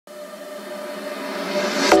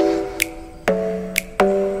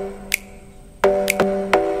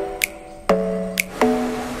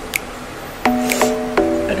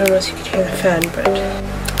by the fan, but I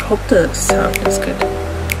hope the sound is good.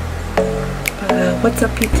 What's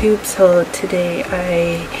up YouTube? So today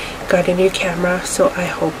I got a new camera, so I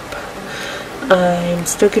hope I'm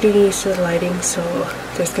still getting used to the lighting, so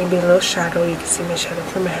there's going to be a little shadow. You can see my shadow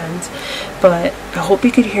from my hands, but I hope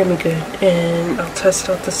you could hear me good, and I'll test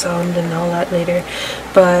out the sound and all that later.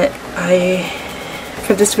 But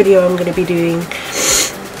for this video I'm going to be doing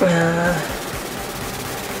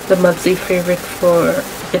the monthly favorite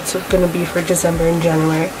it's going to be for December and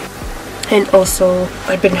January. And also,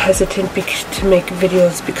 I've been hesitant to make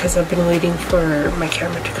videos because I've been waiting for my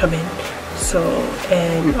camera to come in. So,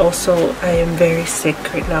 and also I am very sick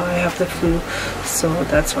right now. I have the flu, so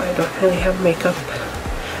that's why I don't really have makeup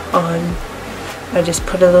on. I just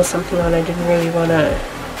put a little something on. I didn't really want to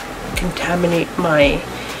contaminate my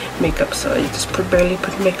makeup, so I just barely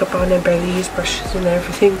put makeup on and barely use brushes and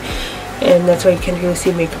everything. And that's why you can't really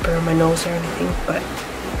see makeup around my nose or anything. But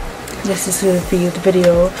this is going to be the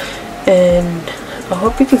video, and I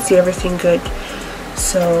hope you can see everything good.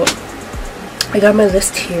 So I got my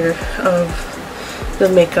list here of the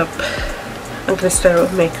makeup. I'm going to start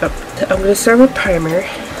with makeup. I'm going to start with primer.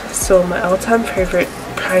 So my all-time favorite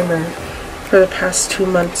primer for the past 2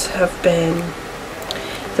 months have been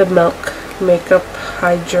the Milk Makeup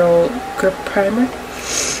Hydro Grip Primer.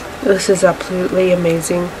 This is absolutely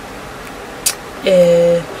amazing.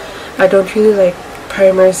 I don't really like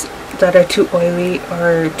primers that are too oily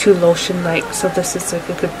or too lotion like, so this is like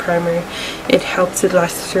a good primer. It helps it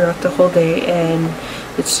last throughout the whole day, and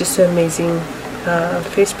it's just an amazing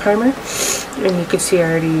face primer. And you can see I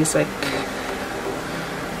already use, like, I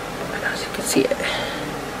don't know if you can see it.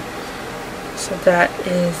 So that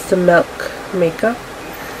is the Milk makeup,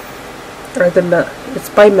 or it's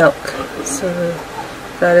by Milk. So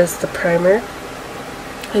that is the primer.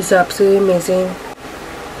 It's absolutely amazing.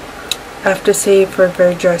 I have to say, for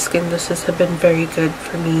very dry skin, this has been very good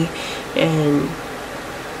for me, and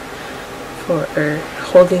for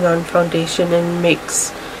holding on foundation, and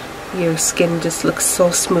makes your skin just look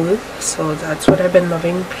so smooth. So that's what I've been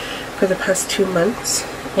loving for the past 2 months.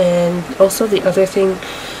 And also the other thing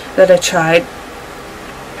that I tried,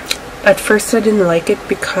 at first I didn't like it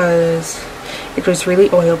because it was really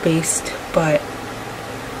oil based, but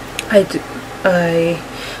I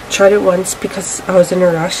tried it once because I was in a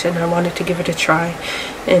rush and I wanted to give it a try,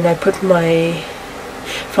 and I put my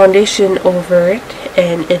foundation over it,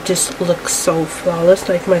 and it just looks so flawless.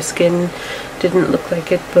 Like, my skin didn't look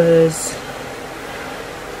like it was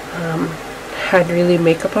had really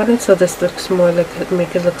makeup on it, so this looks more like it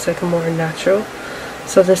looks like a more natural.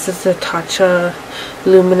 So this is the Tatcha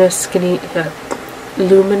Luminous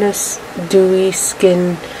Dewy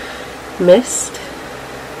Skin Mist.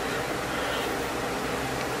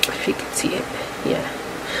 If you can see it, yeah.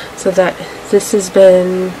 So this has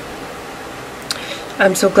been,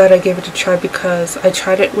 I'm so glad I gave it a try, because I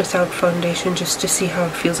tried it without foundation just to see how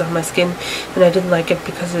it feels on my skin, and I didn't like it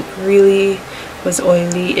because it really was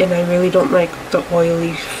oily, and I really don't like the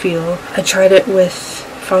oily feel. I tried it with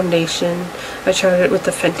foundation. I tried it with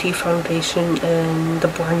the Fenty foundation and the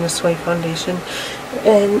Born This Way foundation,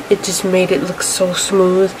 and it just made it look so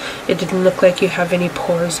smooth. It didn't look like you have any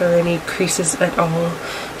pores or any creases at all.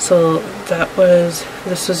 So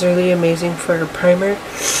this was really amazing for a primer.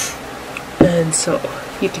 And so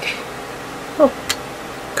you could,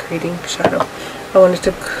 creating shadow. I wanted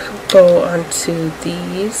to go on to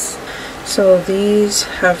these. So these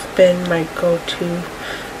have been my go-to.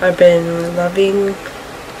 I've been loving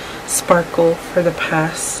Sparkle for the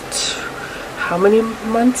past how many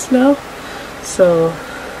months now? So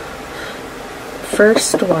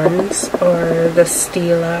first ones are the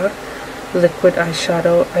Stila liquid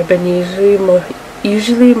eyeshadow. I've been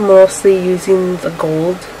usually mostly using the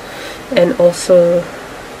gold, and also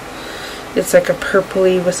it's like a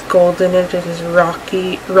purpley with gold in it. It is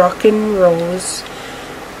Rockin' Rose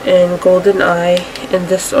and Golden Eye, and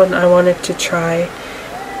this one I wanted to try.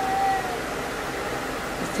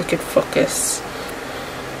 If you could focus.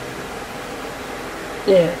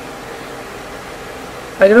 Yeah.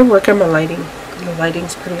 I gotta work on my lighting. The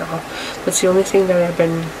lighting's pretty off. That's the only thing that I've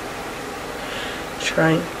been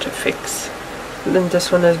trying to fix. And then this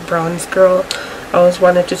one is Bronze Girl. I always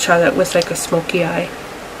wanted to try that with like a smoky eye.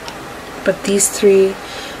 But these three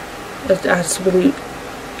have absolutely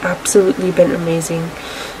been amazing,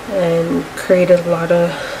 and created a lot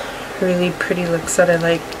of really pretty looks that I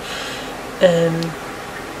like. And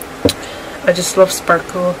I just love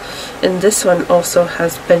Sparkle, and this one also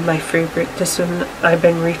has been my favorite. This one I've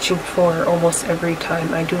been reaching for almost every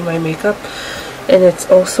time I do my makeup, and it's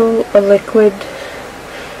also a liquid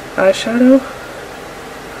eyeshadow.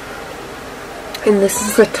 And this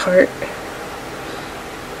is the Tarte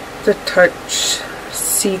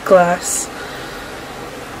Sea Glass.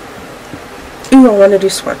 Ooh, I want to do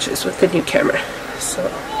swatches with the new camera. So,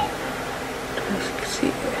 as you can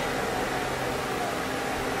see.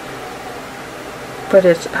 But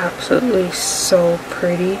it's absolutely so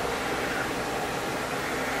pretty.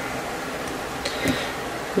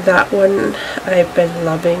 That one I've been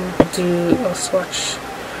loving. I'll swatch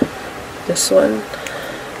this one.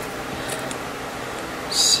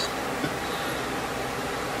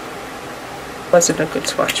 Wasn't a good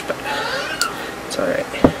swatch, but it's alright.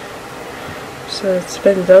 So it's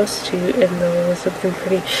been those two, and those have been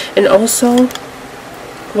pretty. And also,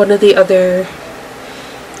 one of the other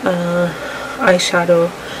eyeshadow,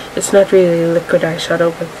 it's not really liquid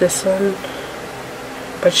eyeshadow, but this one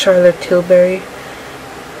by Charlotte Tilbury.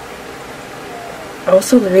 I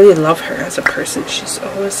also really love her as a person. She's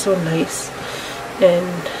always so nice,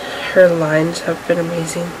 and her lines have been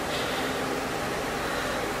amazing.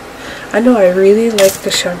 I know I really like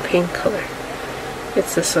the champagne color.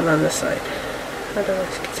 It's this one on the side. I don't know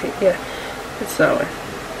if you can see it. Yeah, it's that one.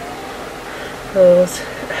 Those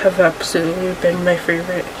have absolutely been my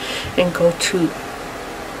favorite and go-to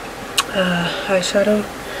eyeshadow.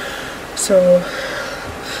 So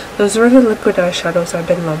those were the liquid eyeshadows I've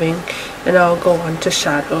been loving, and I'll go on to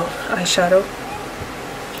eyeshadow.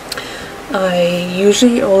 I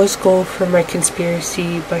usually always go for my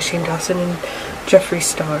Conspiracy by Shane Dawson and Jeffree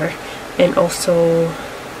Star, and also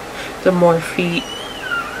the Morphe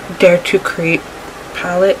Dare to Create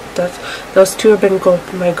palette. Those two have been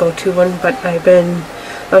my go-to one, but I've been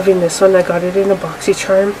loving this one. I got it in a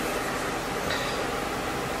BoxyCharm.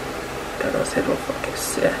 I don't know if it will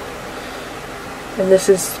focus. Yeah. And this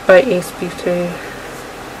is by Ace Beauty.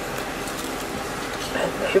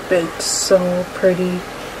 And they've been so pretty.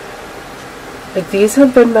 Like, these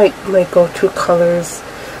have been my go-to colors,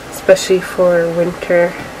 especially for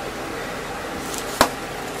winter.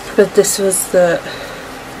 But this was the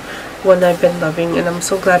one I've been loving, and I'm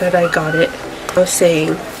so glad that I got it. I was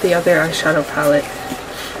saying the other eyeshadow palette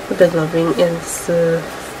I've been loving is the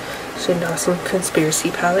Shane Dawson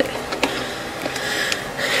Conspiracy palette.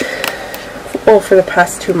 Oh, for the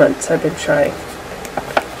past 2 months I've been trying.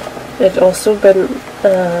 It's also been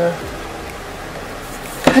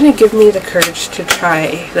kind of give me the courage to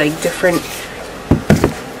try like different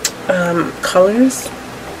colors.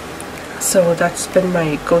 So that's been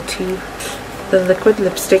my go-to. The liquid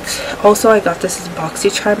lipsticks. Also, I got this in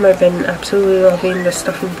BoxyCharm. I've been absolutely loving the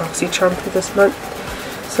stuff in BoxyCharm for this month.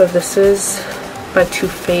 So this is by Too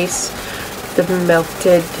Faced, the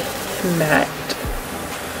Melted Matte.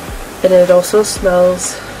 And it also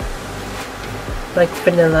smells like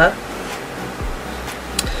vanilla.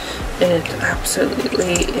 And it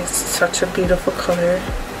absolutely is such a beautiful color.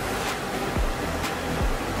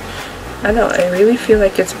 I know, I really feel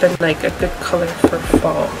like it's been like a good color for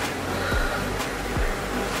fall.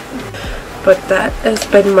 But that has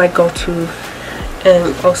been my go-to.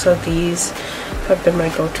 And also these have been my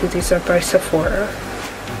go-to. These are by Sephora.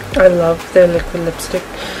 I love their liquid lipstick.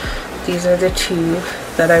 These are the two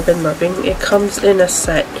that I've been loving. It comes in a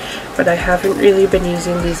set, but I haven't really been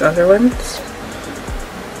using these other ones.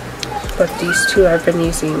 But these two I've been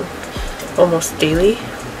using almost daily.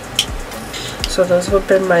 So those have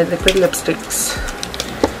been my liquid lipsticks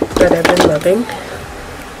that I've been loving.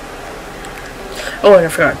 Oh, and I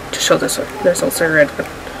forgot to show this one. There's also a red one.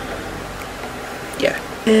 Yeah.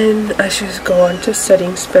 And I should go on to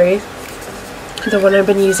setting spray. The one I've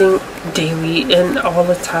been using daily and all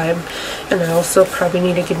the time, and I also probably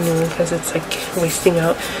need to get a new one because it's like wasting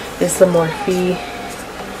out, is the Morphe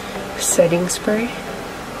setting spray.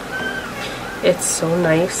 It's so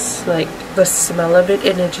nice, like the smell of it,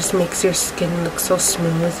 and it just makes your skin look so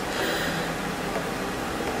smooth.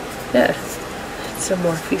 Yeah, it's a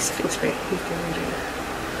Morphe setting spray. You can read it.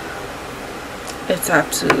 It's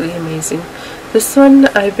absolutely amazing. This one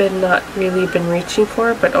I've not really been reaching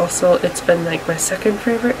for, but also it's been like my second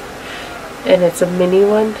favorite, and it's a mini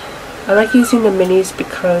one. I like using the minis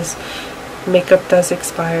because makeup does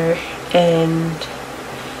expire, and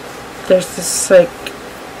there's this like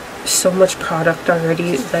so much product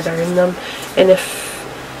already that are in them, and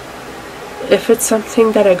if it's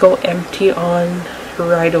something that I go empty on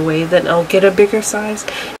right away, then I'll get a bigger size.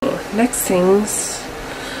 Next things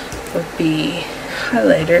would be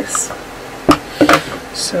highlighters.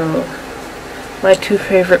 So my two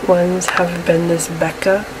favorite ones have been this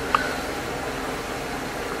Becca.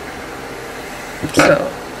 So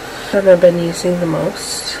that I've been using the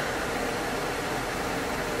most.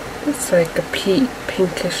 It's like a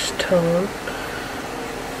pinkish tone.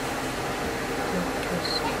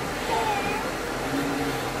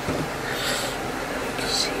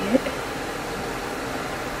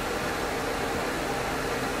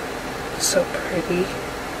 So pretty.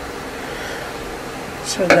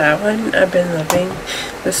 So that one I've been loving.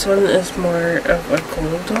 This one is more of a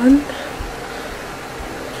gold one.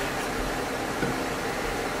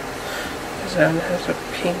 This one has a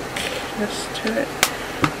pinkness to it.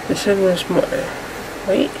 This one was more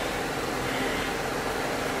white.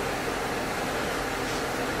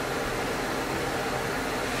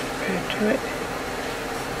 Compared to it.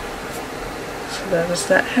 So that was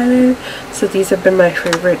that highlighter. So these have been my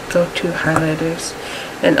favorite go-to highlighters.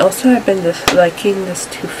 And also I've been liking this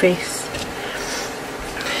Too Faced.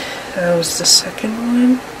 That was the second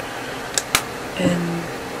one. And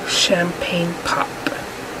Champagne Pop.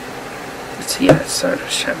 Yeah, it's sort of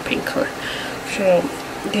champagne color. So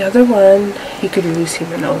the other one, you could really see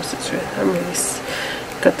my nose. I'm really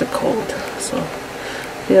got the cold. So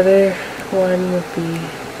the other one would be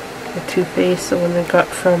the Too Faced, the one I got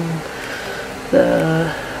from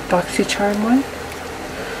the BoxyCharm one.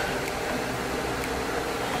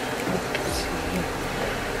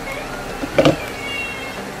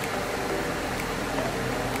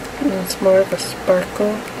 And it's more of a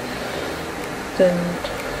sparkle than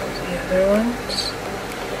the other ones.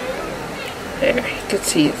 There, you can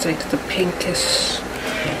see it's like the pinkish.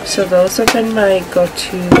 So those have been my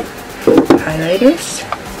go-to highlighters.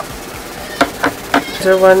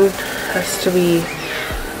 The other one has to be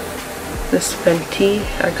this Fenty.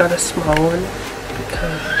 I got a small one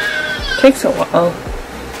because it takes a while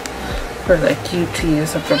for like you to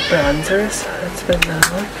use up a bronzer, so that's been that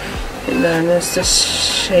one. And then there's this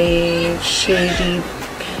Shady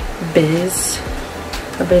Biz.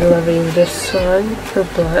 I've been loving this one for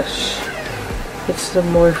blush. It's the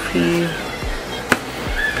Morphe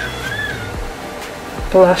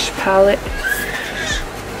blush palette,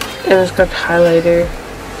 and it's got highlighter.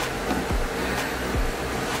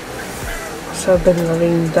 So I've been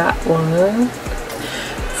loving that one.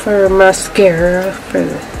 For mascara, for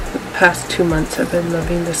the past 2 months I've been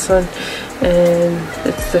loving this one, and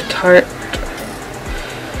it's the Tarte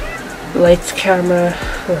Lights Camera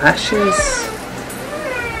Lashes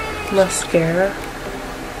mascara.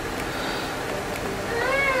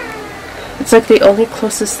 It's like the only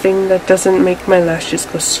closest thing that doesn't make my lashes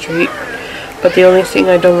go straight, but the only thing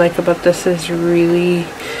I don't like about this is really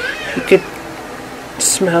you could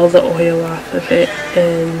smell the oil off of it,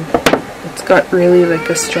 and it's got really like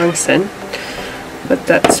a strong scent. But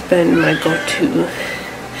that's been my go-to,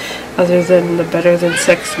 other than the Better Than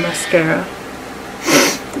Sex mascara.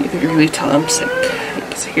 You can really tell I'm sick. I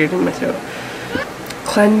can hear it in my throat.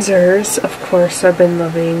 Cleansers, of course, I've been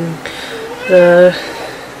loving the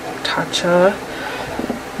Tatcha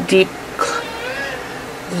Deep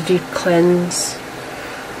Cleanse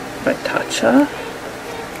by Tatcha.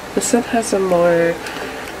 This one has a more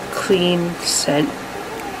clean scent.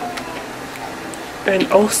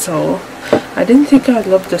 And also, I didn't think I'd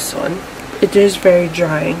love this one. It is very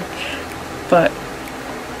drying, but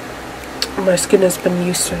my skin has been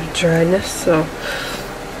used to dryness, so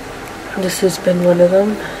this has been one of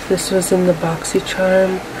them. This was in the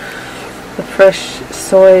BoxyCharm, the Fresh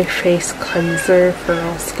Soy Face Cleanser for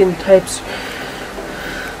all skin types.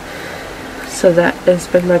 So that has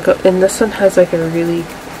been my go. And this one has like a really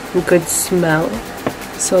good smell.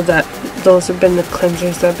 So those have been the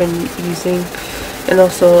cleansers I've been using. And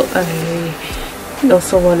also I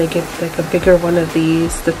also want to get like a bigger one of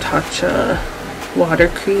these, the Tatcha water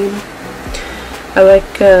cream. I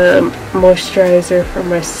like a moisturizer for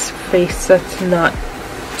my face that's not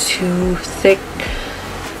too thick,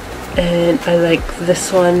 and I like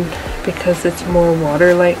this one because it's more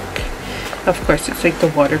water-like. Of course, it's like the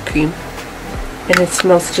water cream, and it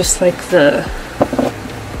smells just like the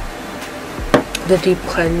Deep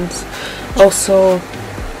Cleanse. Also,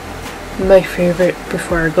 my favorite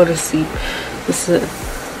before I go to sleep, this is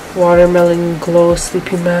a Watermelon Glow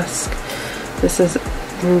Sleeping Mask. This has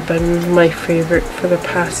been my favorite for the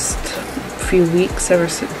past few weeks, ever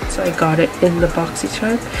since I got it in the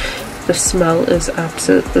BoxyCharm. The smell is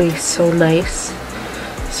absolutely so nice.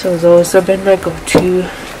 So those have been my go-to.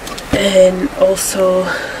 And also,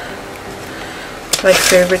 my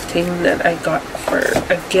favorite thing that I got for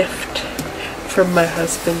a gift from my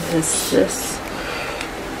husband is this.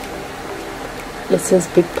 It says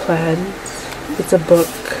Big Plans. It's a book,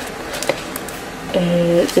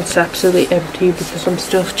 and it's absolutely empty because I'm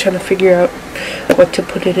still trying to figure out what to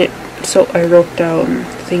put in it. So I wrote down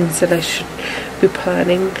things that I should be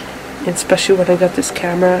planning, and especially when I got this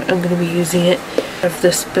camera, I'm going to be using it. I've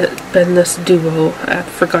been this duo. I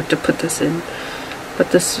forgot to put this in,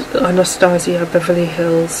 but this Anastasia Beverly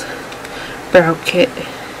Hills brow kit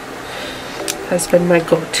has been my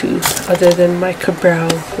go-to, other than my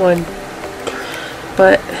Cabral one.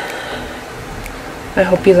 But I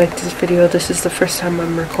hope you liked this video. This is the first time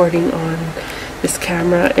I'm recording on this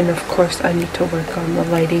camera, and of course I need to work on the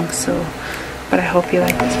lighting, but I hope you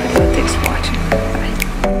like this video. Thanks for watching.